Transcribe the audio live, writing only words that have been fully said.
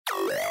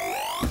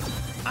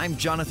I'm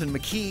Jonathan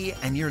McKee,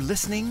 and you're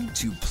listening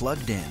to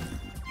Plugged In.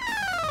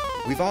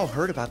 We've all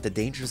heard about the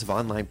dangers of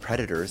online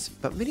predators,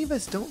 but many of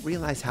us don't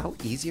realize how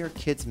easy our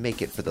kids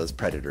make it for those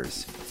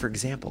predators. For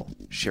example,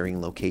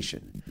 sharing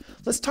location.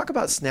 Let's talk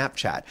about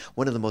Snapchat,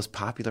 one of the most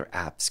popular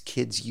apps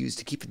kids use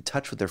to keep in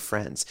touch with their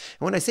friends.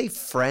 And when I say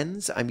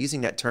friends, I'm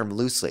using that term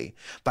loosely.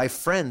 By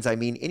friends, I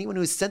mean anyone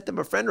who has sent them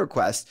a friend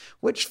request,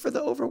 which for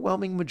the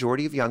overwhelming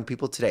majority of young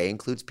people today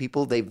includes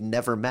people they've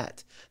never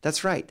met.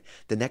 That's right,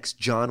 the next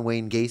John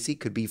Wayne Gacy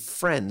could be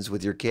friends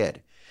with your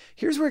kid.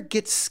 Here's where it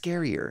gets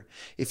scarier.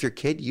 If your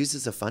kid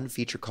uses a fun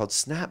feature called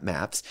Snap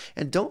Maps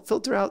and don't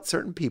filter out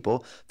certain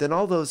people, then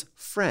all those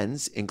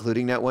friends,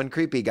 including that one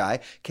creepy guy,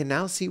 can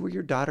now see where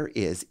your daughter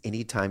is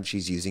anytime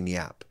she's using the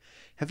app.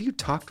 Have you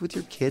talked with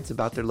your kids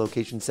about their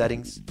location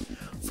settings?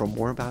 For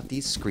more about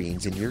these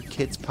screens in your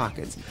kids'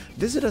 pockets,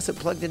 visit us at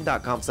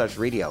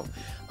pluggedin.com/radio.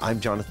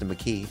 I'm Jonathan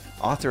McKee,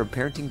 author of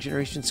Parenting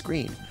Generation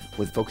Screen,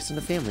 with Focus on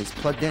the Family's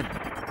Plugged In.